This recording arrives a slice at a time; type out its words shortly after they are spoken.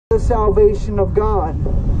the salvation of God.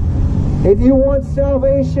 If you want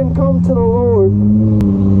salvation, come to the Lord.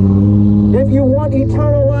 If you want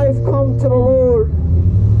eternal life, come to the Lord.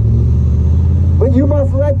 But you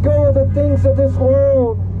must let go of the things of this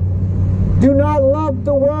world. Do not love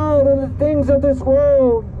the world and the things of this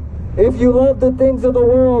world. If you love the things of the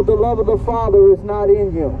world, the love of the Father is not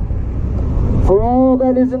in you. For all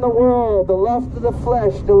that is in the world, the lust of the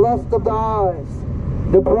flesh, the lust of the eyes,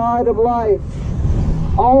 the pride of life,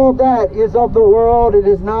 all that is of the world. It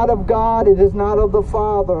is not of God. It is not of the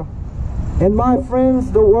Father. And my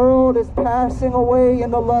friends, the world is passing away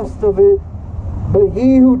in the lust of it, but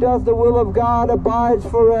he who does the will of God abides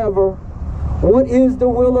forever. What is the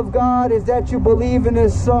will of God? Is that you believe in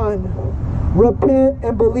His Son. Repent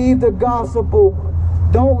and believe the gospel.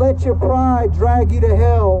 Don't let your pride drag you to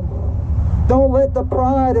hell. Don't let the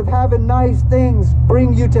pride of having nice things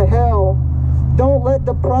bring you to hell. Don't let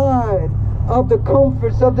the pride of the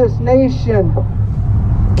comforts of this nation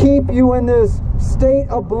keep you in this state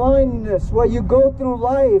of blindness where you go through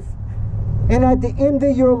life and at the end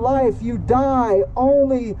of your life you die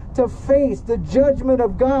only to face the judgment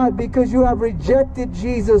of God because you have rejected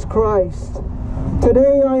Jesus Christ.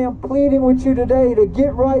 Today I am pleading with you today to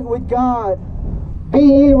get right with God. Be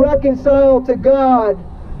ye reconciled to God.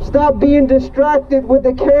 Stop being distracted with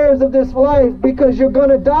the cares of this life because you're going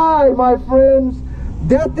to die, my friends.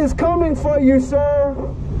 Death is coming for you, sir.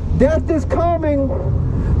 Death is coming.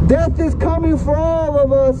 Death is coming for all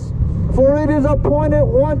of us. For it is appointed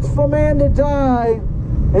once for man to die,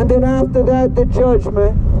 and then after that the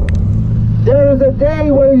judgment. There is a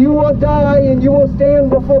day where you will die and you will stand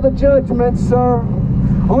before the judgment, sir.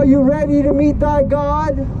 Are you ready to meet thy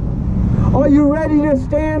God? Are you ready to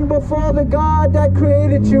stand before the God that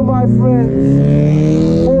created you, my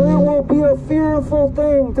friends? For it will be a fearful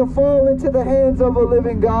thing to fall into the hands of a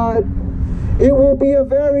living God. It will be a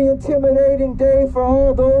very intimidating day for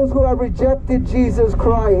all those who have rejected Jesus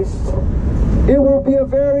Christ. It will be a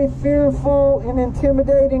very fearful and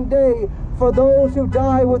intimidating day for those who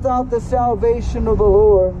die without the salvation of the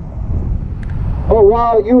Lord. But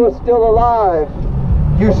while you are still alive,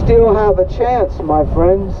 you still have a chance, my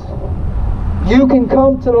friends. You can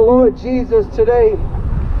come to the Lord Jesus today.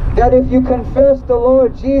 That if you confess the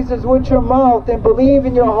Lord Jesus with your mouth and believe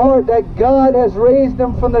in your heart that God has raised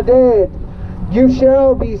Him from the dead, you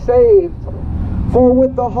shall be saved. For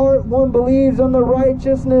with the heart one believes unto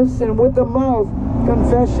righteousness, and with the mouth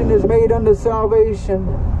confession is made unto salvation.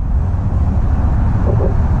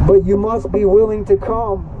 But you must be willing to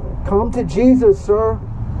come. Come to Jesus, sir.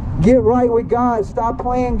 Get right with God. Stop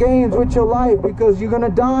playing games with your life, because you're going to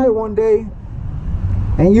die one day.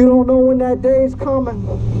 And you don't know when that day is coming.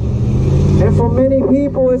 And for many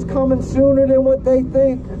people, it's coming sooner than what they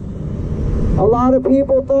think. A lot of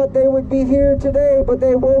people thought they would be here today, but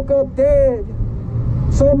they woke up dead.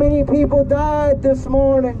 So many people died this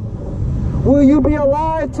morning. Will you be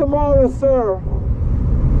alive tomorrow, sir?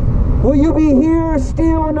 Will you be here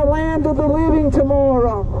still in the land of the living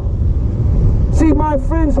tomorrow? See, my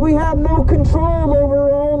friends, we have no control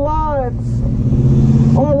over our own lives.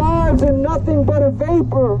 Our lives are nothing but a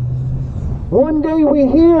vapor. One day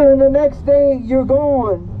we're here and the next day you're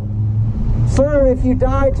gone. Sir, if you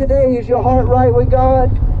die today, is your heart right with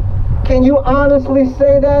God? Can you honestly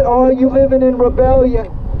say that, or are you living in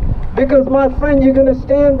rebellion? Because, my friend, you're going to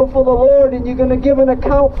stand before the Lord and you're going to give an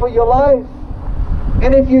account for your life.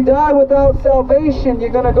 And if you die without salvation, you're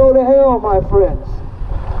going to go to hell, my friends.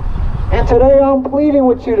 And today I'm pleading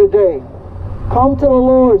with you today. Come to the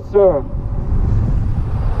Lord, sir.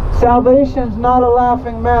 Salvation's not a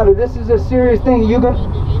laughing matter. This is a serious thing.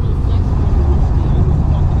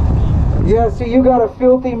 Yeah, see, you got a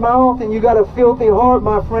filthy mouth and you got a filthy heart,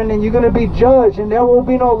 my friend, and you're going to be judged, and there will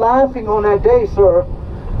be no laughing on that day, sir.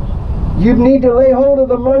 You need to lay hold of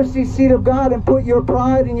the mercy seat of God and put your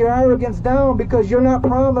pride and your arrogance down, because you're not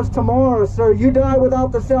promised tomorrow, sir. You die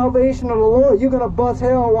without the salvation of the Lord, you're going to bust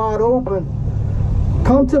hell wide open.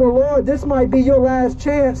 Come to the Lord. This might be your last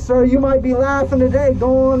chance, sir. You might be laughing today,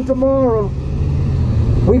 going tomorrow.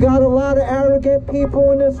 We got a lot of arrogant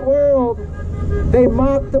people in this world. They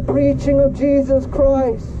mock the preaching of Jesus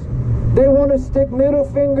Christ. They want to stick middle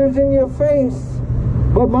fingers in your face.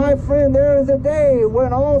 But my friend, there is a day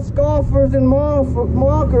when all scoffers and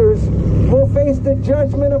mockers will face the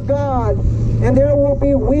judgment of God. And there will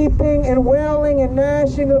be weeping and wailing and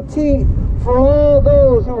gnashing of teeth for all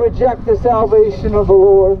those who reject the salvation of the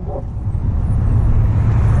Lord.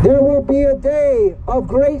 There will be a day of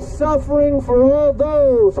great suffering for all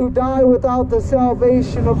those who die without the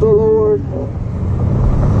salvation of the Lord.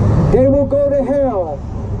 They will go to hell.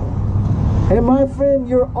 And my friend,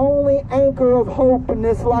 your only anchor of hope in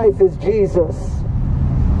this life is Jesus.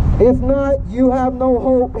 If not, you have no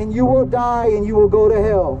hope, and you will die and you will go to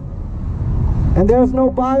hell. And there's no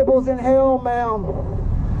Bibles in hell, ma'am.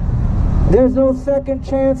 There's no second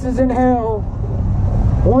chances in hell.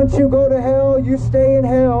 Once you go to hell, you stay in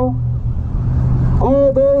hell.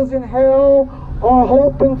 All those in hell are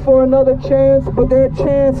hoping for another chance, but their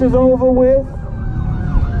chance is over with.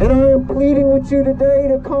 And I am pleading with you today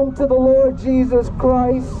to come to the Lord Jesus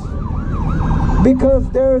Christ, because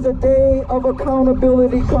there is a day of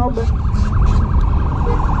accountability coming.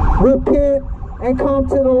 Repent and come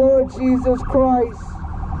to the Lord Jesus Christ.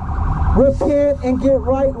 Repent and get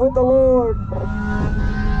right with the Lord.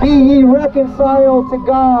 Be ye reconciled to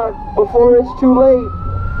God before it's too late.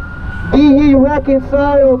 Be ye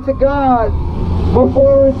reconciled to God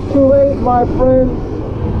before it's too late, my friends.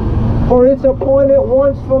 For it's appointed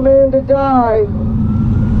once for man to die,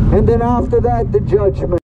 and then after that the judgment.